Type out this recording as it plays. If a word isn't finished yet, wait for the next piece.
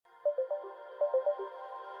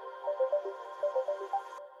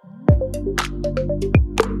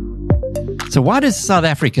So why does South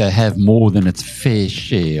Africa have more than its fair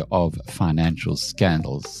share of financial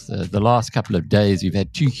scandals? The last couple of days, we've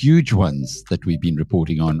had two huge ones that we've been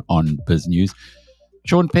reporting on Biz News.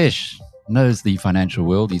 Sean Peche knows the financial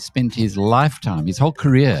world. He spent his lifetime, his whole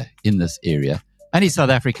career in this area. And he's South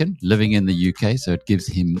African, living in the UK, so it gives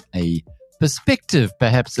him a perspective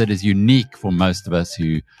perhaps that is unique for most of us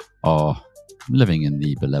who are living in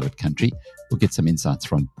the beloved country. We'll get some insights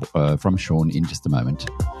from Sean in just a moment.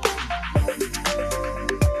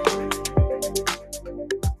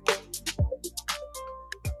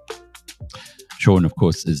 Sean, of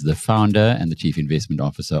course, is the founder and the chief investment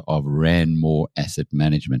officer of Ranmore Asset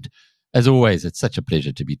Management. As always, it's such a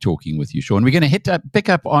pleasure to be talking with you, Sean. We're going to pick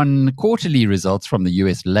up on quarterly results from the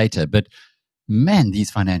US later, but man, these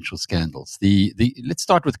financial scandals. Let's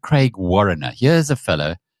start with Craig Warriner. Here's a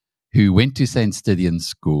fellow who went to St. Stithians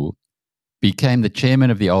School, became the chairman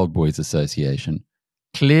of the Old Boys Association.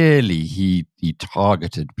 Clearly, he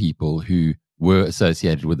targeted people who were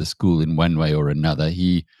associated with the school in one way or another.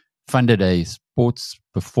 He funded a sports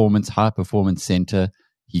performance, high-performance center.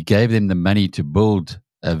 He gave them the money to build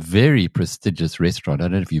a very prestigious restaurant. I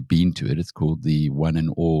don't know if you've been to it. It's called the One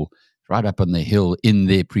and All, right up on the hill in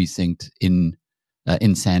their precinct in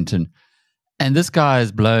Sandton. And this guy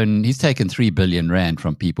he's taken 3 billion rand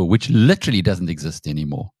from people, which literally doesn't exist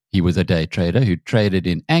anymore. He was a day trader who traded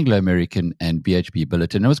in Anglo American and BHP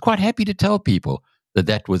Billiton and was quite happy to tell people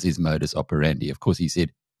that was his modus operandi. Of course, he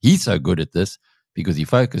said he's so good at this because he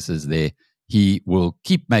focuses there. He will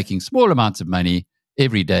keep making small amounts of money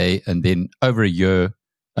every day, and then over a year,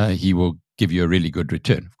 he will give you a really good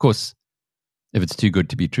return. Of course, if it's too good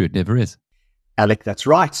to be true, it never is. Alec, that's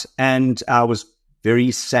right. And I was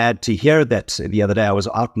very sad to hear that the other day. I was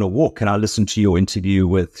out on a walk and I listened to your interview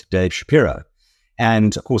with Dave Shapiro.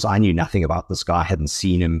 And of course, I knew nothing about this guy, hadn't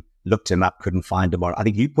seen him, looked him up, couldn't find him. I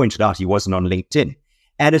think you pointed out he wasn't on LinkedIn.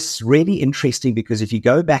 And it's really interesting because if you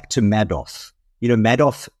go back to Madoff,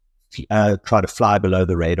 Madoff tried to fly below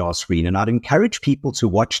the radar screen. And I'd encourage people to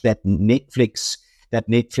watch that Netflix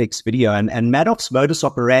video. And Madoff's modus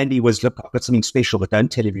operandi was, look, I've got something special, but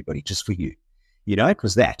don't tell everybody, just for you. It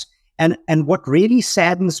was that. And what really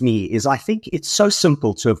saddens me is I think it's so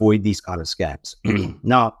simple to avoid these kind of scams.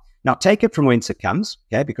 Now take it from whence it comes,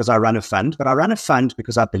 okay? Because I run a fund, but I run a fund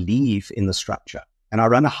because I believe in the structure. And I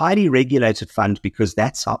run a highly regulated fund because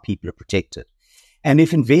that's how people are protected. And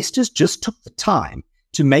if investors just took the time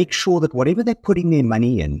to make sure that whatever they're putting their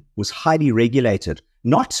money in was highly regulated,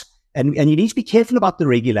 and you need to be careful about the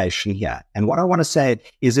regulation here. And what I want to say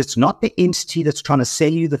is it's not the entity that's trying to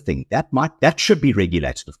sell you the thing. That should be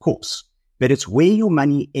regulated, of course. But it's where your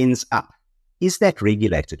money ends up. Is that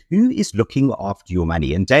regulated? Who is looking after your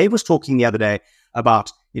money? And Dave was talking the other day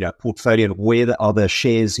about, portfolio and where are the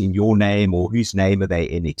shares in your name or whose name are they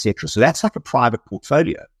in, etc. So that's like a private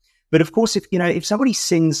portfolio. But of course, if somebody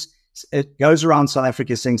goes around South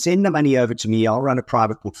Africa saying, send the money over to me, I'll run a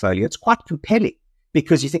private portfolio, it's quite compelling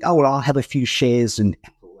because you think, oh, well, I'll have a few shares in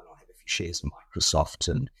Apple and I'll have a few shares in Microsoft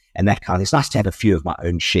and that kind of. It's nice to have a few of my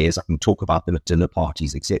own shares. I can talk about them at dinner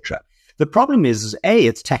parties, etc. The problem is A,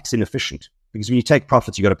 it's tax inefficient because when you take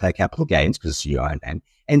profits, you've got to pay capital gains because it's your own name.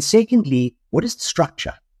 And secondly, what is the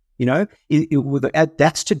structure?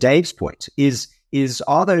 That's to Dave's point,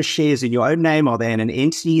 are those shares in your own name? Are they in an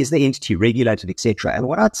entity? Is the entity regulated, etc.? And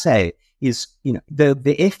what I'd say is, the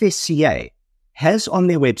FSCA has on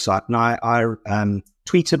their website, and I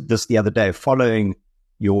tweeted this the other day following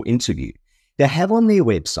your interview. They have on their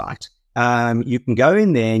website, you can go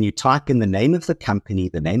in there and you type in the name of the company,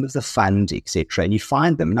 the name of the fund, etc., and you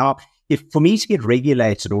find them. Now, if for me to get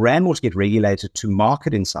regulated or Ranmore to get regulated to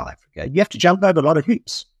market in South Africa, you have to jump over a lot of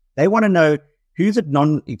hoops. They want to know who the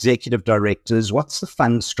non-executive directors, what's the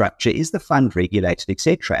fund structure, is the fund regulated,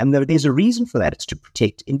 etc. And there's a reason for that. It's to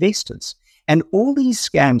protect investors. And all these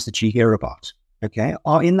scams that you hear about, okay,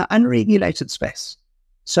 are in the unregulated space.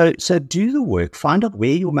 So do the work, find out where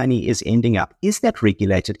your money is ending up. Is that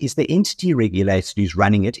regulated? Is the entity regulated who's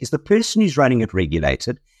running it? Is the person who's running it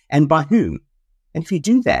regulated? And by whom? And if you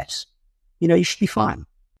do that, you should be fine.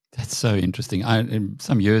 That's so interesting.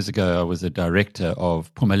 Some years ago, I was a director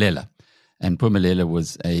of Phumelela. And Phumelela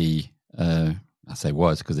was I say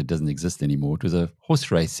was because it doesn't exist anymore. It was a horse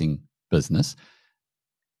racing business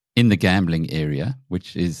in the gambling area,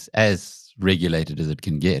 which is as regulated as it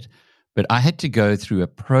can get. But I had to go through a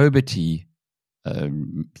probity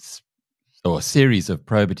or a series of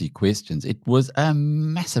probity questions. It was a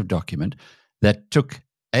massive document that took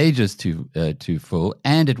ages to fill,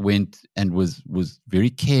 and it went and was very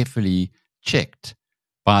carefully checked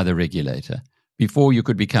by the regulator before you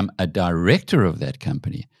could become a director of that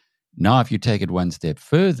company. Now, if you take it one step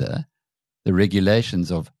further, the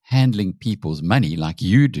regulations of handling people's money like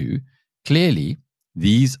you do, clearly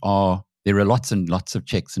there are lots and lots of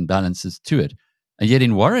checks and balances to it. And yet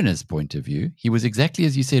in Warriner's point of view, he was exactly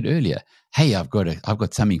as you said earlier. Hey, I've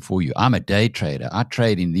got something for you. I'm a day trader. I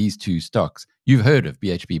trade in these two stocks. You've heard of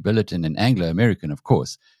BHP Billiton and Anglo American, of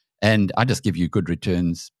course. And I just give you good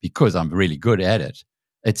returns because I'm really good at it.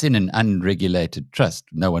 It's in an unregulated trust.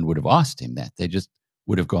 No one would have asked him that. They just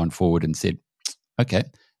would have gone forward and said, okay,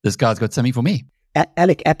 this guy's got something for me.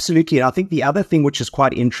 Alec, absolutely. And I think the other thing which is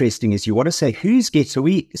quite interesting is you want to say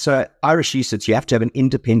so Irish usage, you have to have an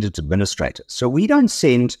independent administrator. So we don't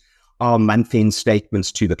send our month-end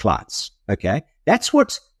statements to the clients. Okay. That's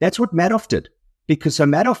what Madoff did. Because so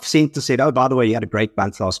Madoff said, oh, by the way, you had a great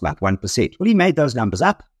month last month, 1%. Well, he made those numbers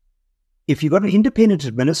up. If you've got an independent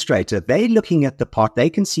administrator, they're looking at the pot, they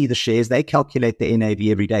can see the shares, they calculate the NAV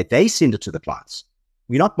every day, they send it to the clients.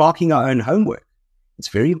 We're not marking our own homework. It's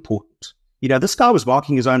very important. This guy was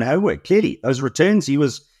marking his own homework. Clearly, those returns, he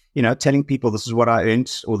was, telling people this is what I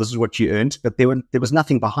earned or this is what you earned, but there was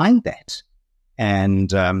nothing behind that.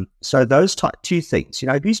 And so those two things,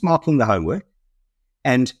 who's marking the homework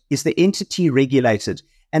and is the entity regulated?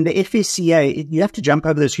 And the FSCA, you have to jump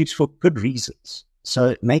over those hoops for good reasons.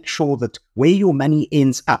 So make sure that where your money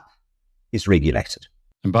ends up is regulated.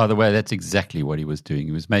 And by the way, that's exactly what he was doing.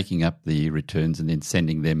 He was making up the returns and then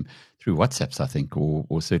sending them through WhatsApps, I think,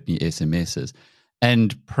 or certainly SMSs,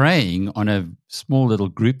 and preying on a small little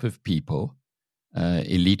group of people,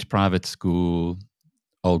 elite private school,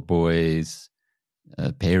 old boys,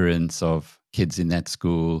 parents of kids in that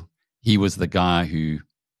school. He was the guy who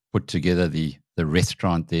put together the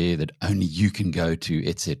restaurant there that only you can go to,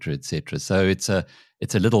 et cetera, et cetera. So it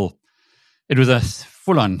was a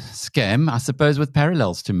full-on scam, I suppose, with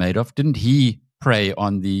parallels to Madoff. Didn't he prey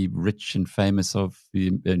on the rich and famous of the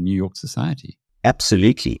New York society?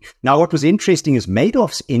 Absolutely. Now, what was interesting is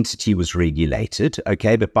Madoff's entity was regulated,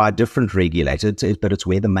 okay, but by a different regulator, but it's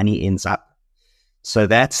where the money ends up. So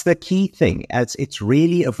that's the key thing. It's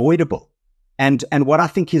really avoidable. And what I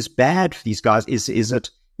think is bad for these guys is it,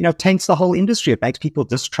 taints the whole industry. It makes people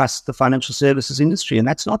distrust the financial services industry, and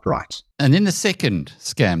that's not right. And then the second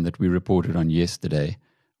scam that we reported on yesterday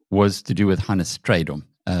was to do with Hannes Strydom,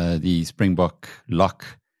 the Springbok lock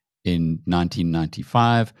in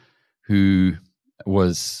 1995, who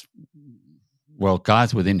was,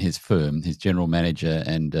 guys within his firm, his general manager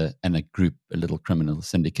and a group, a little criminal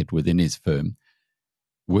syndicate within his firm,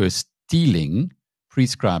 were stealing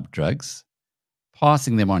prescribed drugs,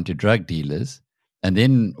 passing them on to drug dealers. And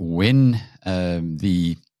then when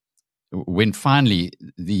finally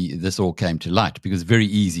this all came to light, because it's very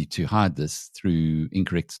easy to hide this through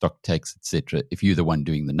incorrect stock takes, etc., if you're the one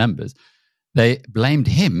doing the numbers, they blamed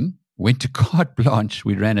him, went to carte blanche.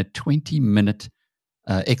 We ran a 20-minute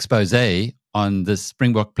expose on this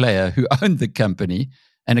Springbok player who owned the company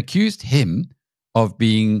and accused him of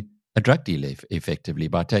being a drug dealer, effectively,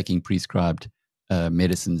 by taking prescribed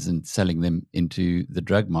medicines and selling them into the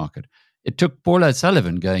drug market. It took Paul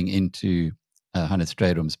O'Sullivan going into Hannes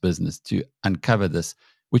Strydom's business to uncover this,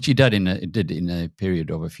 which he did in a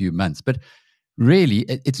period of a few months. But really,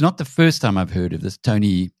 it's not the first time I've heard of this.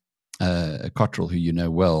 Tony Cottrell, who you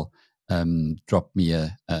know well, dropped me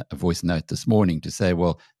a voice note this morning to say,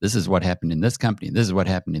 well, this is what happened in this company, and this is what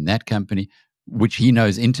happened in that company, which he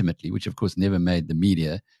knows intimately, which of course never made the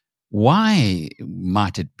media. Why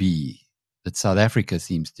might it be that South Africa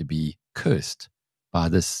seems to be cursed by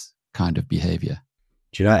this kind of behavior?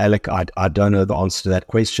 Do you know, Alec, I don't know the answer to that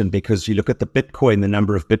question, because you look at the Bitcoin, the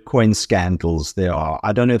number of Bitcoin scandals there are.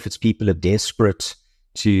 I don't know if it's people are desperate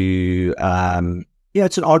to,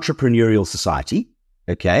 it's an entrepreneurial society,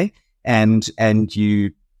 okay? And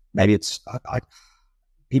maybe it's,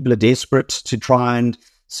 people are desperate to try and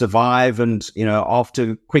survive and,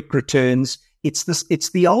 after quick returns. It's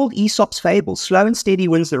the old Aesop's fable, slow and steady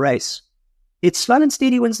wins the race. It's slow and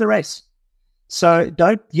steady wins the race. So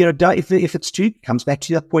if it's too, comes back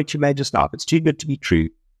to that point you made just now, if it's too good to be true,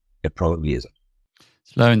 it probably isn't.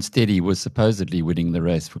 Slow and steady was supposedly winning the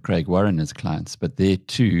race for Craig Warriner's clients, but there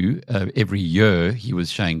too, every year he was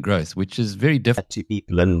showing growth, which is very different to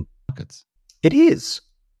people in markets. It is.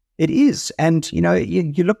 And,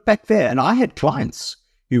 you look back there, and I had clients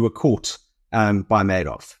who were caught by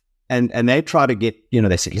Madoff, and they try to get,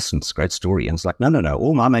 they say, listen, it's a great story. And it's like, no,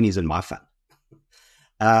 all my money's in my fund.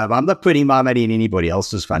 I'm not putting my money in anybody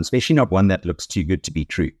else's fund, especially not one that looks too good to be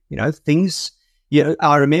true. Things.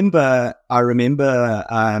 I remember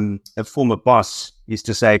a former boss used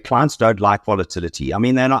to say, clients don't like volatility. I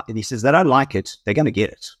mean, he says they don't like it. They're going to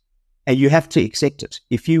get it, and you have to accept it.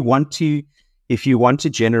 If you want to if you want to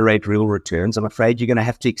generate real returns, I'm afraid you're going to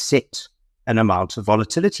have to accept an amount of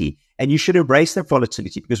volatility. And you should embrace that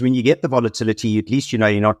volatility, because when you get the volatility, at least you know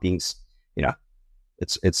you're not being, it's you're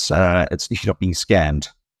not being scammed.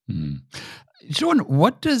 Sean,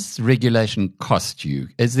 what does regulation cost you?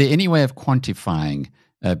 Is there any way of quantifying?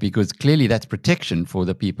 Because clearly that's protection for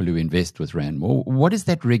the people who invest with Ranmore. What is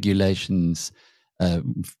that regulations?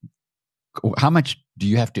 How much do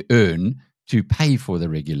you have to earn to pay for the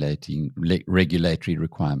regulatory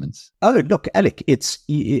requirements? Oh, look, Alec,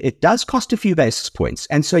 it does cost a few basis points.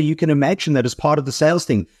 And so you can imagine that as part of the sales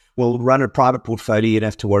thing, we'll run a private portfolio. You don't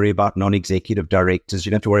have to worry about non-executive directors.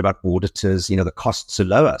 You don't have to worry about auditors. The costs are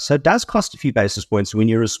lower. So it does cost a few basis points. When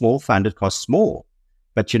you're a small fund, it costs more.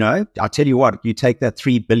 But, I'll tell you what, you take that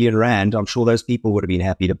 3 billion rand, I'm sure those people would have been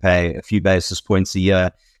happy to pay a few basis points a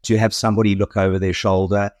year to have somebody look over their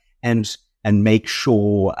shoulder and make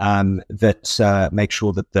sure that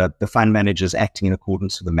the fund managers acting in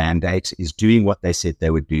accordance with the mandate is doing what they said they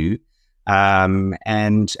would do, and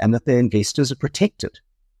that their investors are protected.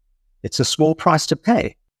 It's a small price to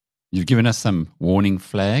pay. You've given us some warning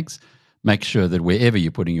flags. Make sure that wherever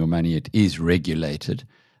you're putting your money, it is regulated.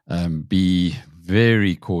 Be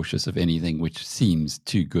very cautious of anything which seems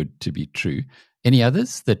too good to be true. Any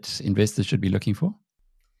others that investors should be looking for?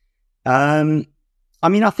 I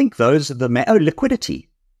think those are liquidity.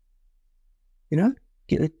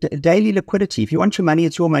 Daily liquidity. If you want your money,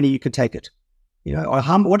 it's your money. You can take it.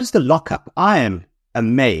 What is the lockup? I am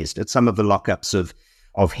amazed at some of the lockups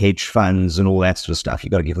of hedge funds and all that sort of stuff.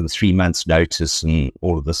 You've got to give them 3 months notice and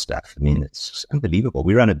all of this stuff. It's unbelievable.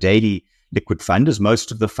 We run a daily liquid fund, as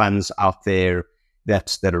most of the funds out there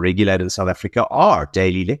that are regulated in South Africa are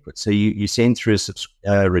daily liquid. So you send through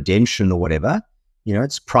a redemption or whatever,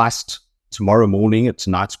 it's priced tomorrow morning at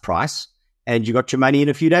tonight's price, and you got your money in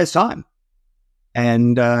a few days' time.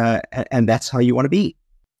 And that's how you want to be.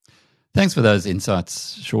 Thanks for those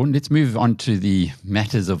insights, Sean. Let's move on to the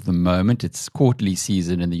matters of the moment. It's quarterly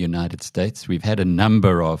season in the United States. We've had a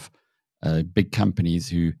number of big companies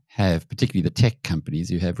who have, particularly the tech companies,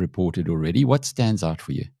 who have reported already. What stands out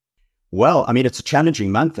for you? Well, it's a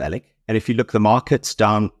challenging month, Alec. And if you look, the market's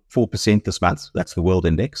down 4% this month. That's the world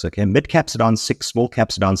index. Okay, mid caps are down 6, small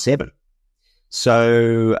caps are down 7.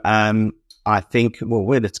 So I think,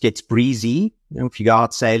 when it gets breezy, if you go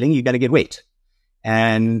out sailing, you're going to get wet.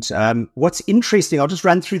 And what's interesting, I'll just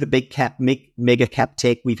run through the big cap, mega cap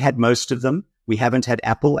tech. We've had most of them. We haven't had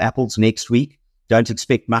Apple. Apple's next week. Don't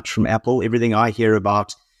expect much from Apple. Everything I hear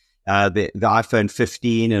about the iPhone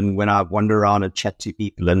 15, and when I wander around and chat to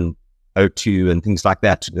people in O2 and things like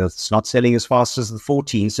that, it's not selling as fast as the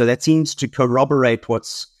 14. So that seems to corroborate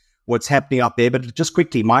what's happening up there. But just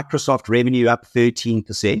quickly, Microsoft revenue up 13%,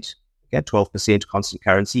 okay, 12% constant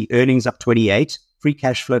currency, earnings up 28%, free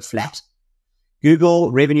cash flow flat.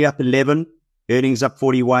 Google revenue up 11%, earnings up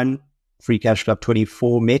 41%, free cash flow up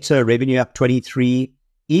 24%. Meta revenue up 23%,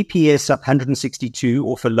 EPS up 162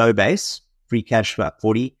 off a low base, free cash flow up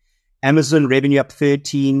 40%. Amazon revenue up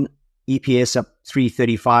 13%, EPS up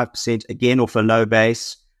 335%, again off a low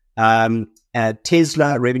base.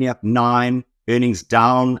 Tesla revenue up 9%, earnings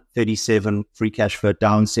down 37%, free cash flow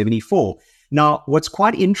down 74%. Now, what's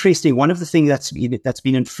quite interesting, one of the things that's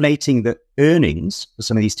been inflating the earnings for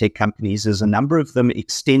some of these tech companies is a number of them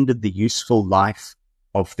extended the useful life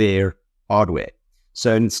of their hardware.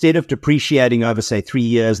 So instead of depreciating over, say, 3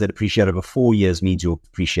 years, they depreciate over 4 years, means your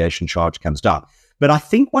depreciation charge comes down. But I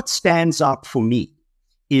think what stands out for me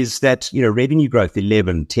is that, revenue growth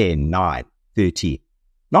 11, 10, 9, 13.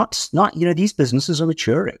 Not these businesses are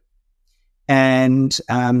maturing. And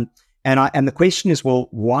the question is, well,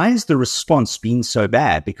 why has the response been so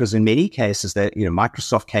bad? Because in many cases that,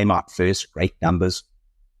 Microsoft came out first, great numbers,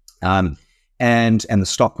 and the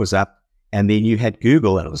stock was up. And then you had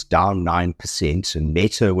Google, and it was down 9%, and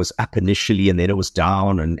Meta was up initially, and then it was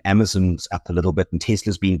down, and Amazon's up a little bit, and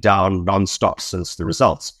Tesla's been down nonstop since the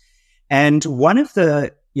results. And one of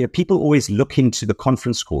the, people always look into the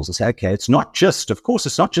conference calls and say, okay, it's not just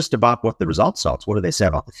about what the results are. It's what do they say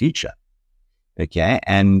about the future? Okay.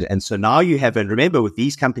 And so now you have, and remember with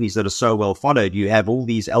these companies that are so well followed, you have all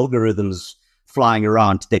these algorithms flying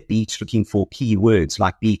around that beat, looking for keywords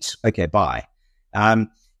like beat, okay, buy.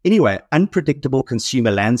 Anyway, unpredictable consumer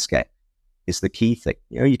landscape is the key thing.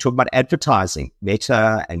 You talk about advertising,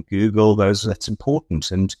 Meta and Google, that's important.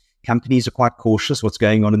 And companies are quite cautious what's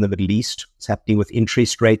going on in the Middle East, what's happening with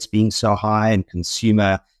interest rates being so high and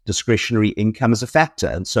consumer discretionary income is a factor.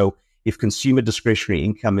 And so if consumer discretionary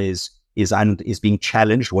income is being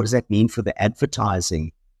challenged, what does that mean for the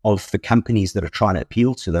advertising of the companies that are trying to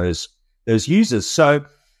appeal to those users? So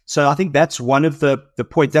So I think that's one of the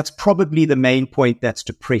points. That's probably the main point that's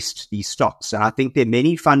depressed these stocks. And I think there are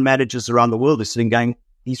many fund managers around the world who are sitting going,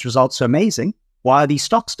 these results are amazing. Why are these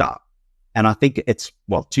stocks down? And I think it's,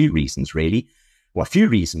 well, two reasons really. Well, a few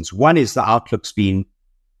reasons. One is the outlook's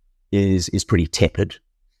is pretty tepid.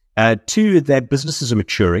 Two, their businesses are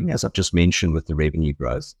maturing, as I've just mentioned, with the revenue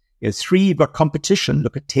growth. Three, you've got competition.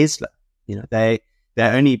 Look at Tesla. They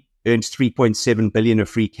only earned 3.7 billion of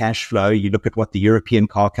free cash flow. You look at what the European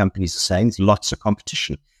car companies are saying, there's lots of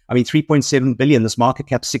competition. I mean, 3.7 billion, this market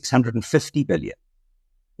cap 650 billion.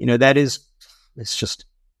 It's just,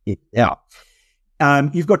 yeah.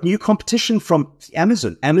 You've got new competition from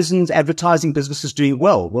Amazon. Amazon's advertising business is doing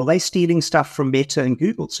well. Well, they're stealing stuff from Meta and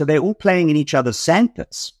Google. So they're all playing in each other's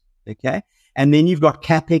sandpits. Okay. And then you've got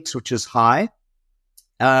CapEx, which is high.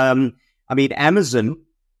 Amazon,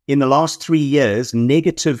 in the last 3 years,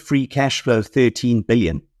 negative free cash flow of 13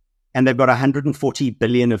 billion. And they've got 140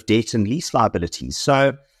 billion of debt and lease liabilities.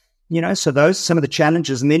 So, so those are some of the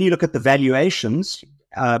challenges. And then you look at the valuations,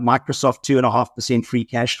 Microsoft 2.5% free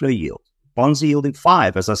cash flow yield. Bonds are yielding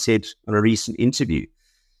 5%, as I said on a recent interview.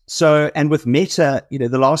 So, and with Meta,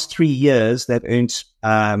 the last 3 years, they've earned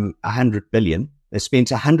 100 billion. They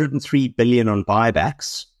spent 103 billion on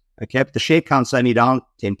buybacks. Okay, but the share count's only down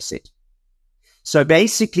 10%. So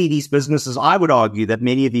basically, these businesses, I would argue that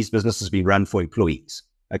many of these businesses have been run for employees.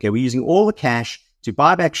 Okay, we're using all the cash to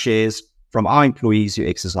buy back shares from our employees who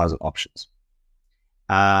exercise options.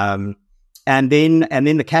 And then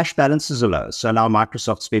the cash balances are low. So now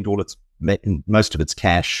Microsoft spent most of its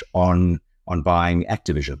cash on buying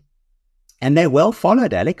Activision. And they're well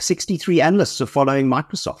followed, Alec. 63 analysts are following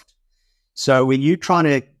Microsoft. So when you're trying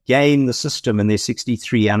to game the system and there's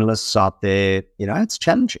 63 analysts out there, it's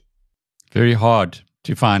challenging. Very hard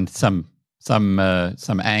to find some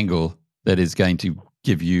angle that is going to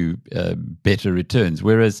give you better returns.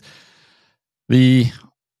 Whereas the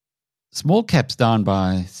small cap's down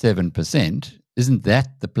by 7%, isn't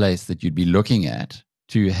that the place that you'd be looking at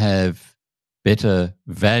to have better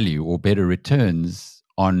value or better returns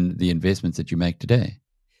on the investments that you make today?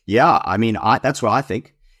 Yeah, that's what I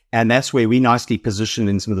think. And that's where we nicely position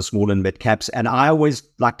in some of the small and mid caps. And I always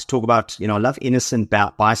like to talk about, I love innocent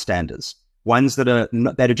bystanders, ones that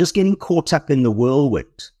are just getting caught up in the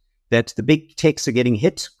whirlwind, that the big techs are getting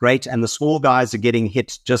hit, great, and the small guys are getting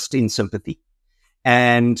hit just in sympathy.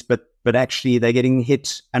 But actually they're getting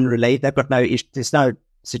hit unrelated. They've got there's no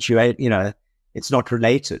situation, it's not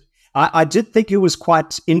related. I did think it was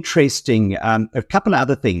quite interesting. A couple of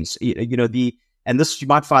other things, and this, you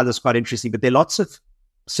might find this quite interesting, but there are lots of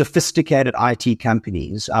sophisticated IT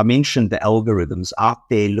companies. I mentioned the algorithms out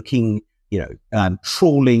there looking,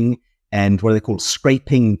 trawling and what are they called?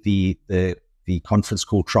 Scraping the conference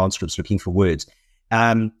call transcripts, looking for words.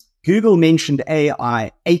 Google mentioned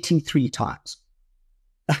AI 83 times.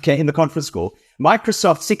 Okay, in the conference call.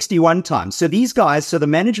 Microsoft 61 times. So these guys, the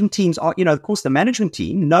management teams are, of course, the management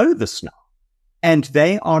team know this now. And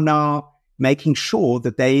they are now making sure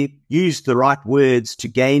that they use the right words to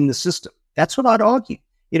game the system. That's what I'd argue.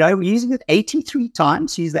 We're using it 83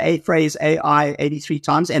 times, use the phrase AI 83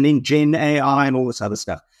 times, and then Gen AI and all this other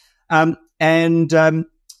stuff. So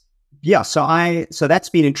that's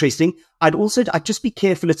been interesting. I'd just be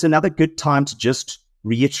careful. It's another good time to just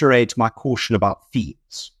reiterate my caution about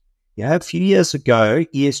themes. A few years ago,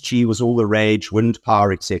 ESG was all the rage, wind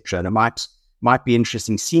power, etc. And it might be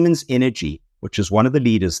interesting. Siemens Energy, which is one of the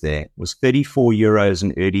leaders there, was 34 euros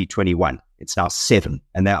in early 21. It's now 7,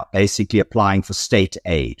 and they're basically applying for state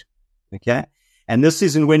aid. Okay, and this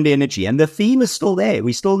is in wind energy, and the theme is still there.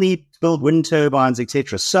 We still need to build wind turbines,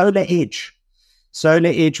 etc. Solar Edge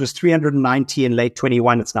was 390 in late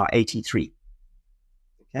 21. It's now 83.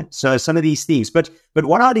 Okay, so some of these themes, but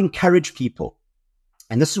what I'd encourage people,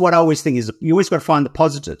 and this is what I always think, is you always got to find the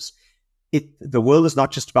positives. The world is not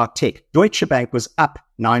just about tech. Deutsche Bank was up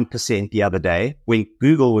 9% the other day when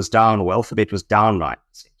Google was down or Alphabet was down 9%.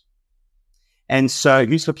 And so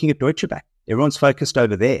who's looking at Deutsche Bank? Everyone's focused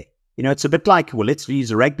over there. It's a bit like, well, let's use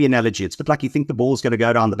a rugby analogy. It's a bit like you think the ball's going to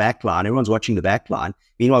go down the back line. Everyone's watching the back line.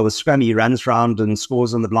 Meanwhile, with scrum, he runs around and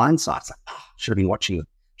scores on the blind side. It's like, should have been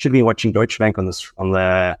watching Deutsche Bank on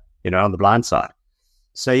the blind side.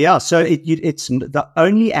 So yeah, it's the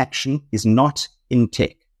only action is not in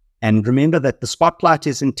tech. And remember that the spotlight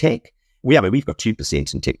is in tech. We've got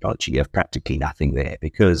 2% in technology. You have practically nothing there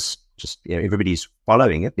because just everybody's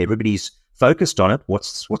following it. Everybody's focused on it.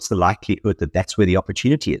 What's the likelihood that that's where the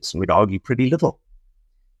opportunity is? And we'd argue pretty little.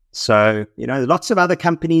 So, lots of other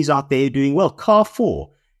companies out there doing well. Carrefour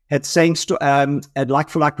had had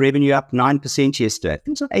like-for-like revenue up 9% yesterday. I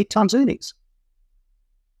think it's 8 times earnings.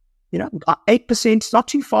 8%, not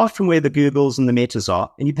too far from where the Googles and the Metas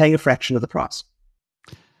are, and you're paying a fraction of the price.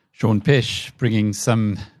 Sean Peche bringing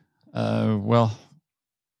some,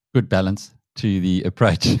 good balance to the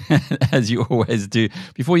approach, as you always do.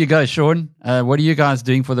 Before you go, Sean, what are you guys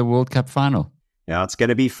doing for the World Cup final? Yeah, it's going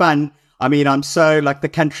to be fun. I mean, I'm so, the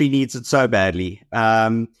country needs it so badly.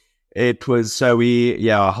 It was, so we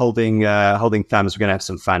are holding thumbs. We're going to have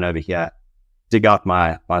some fun over here. Dig out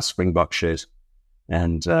my Springbok shirt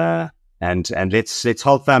and let's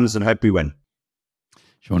hold thumbs and hope we win.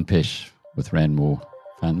 Sean Peche with Ranmore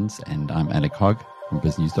Funds, and I'm Alec Hogg from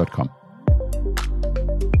biznews.com.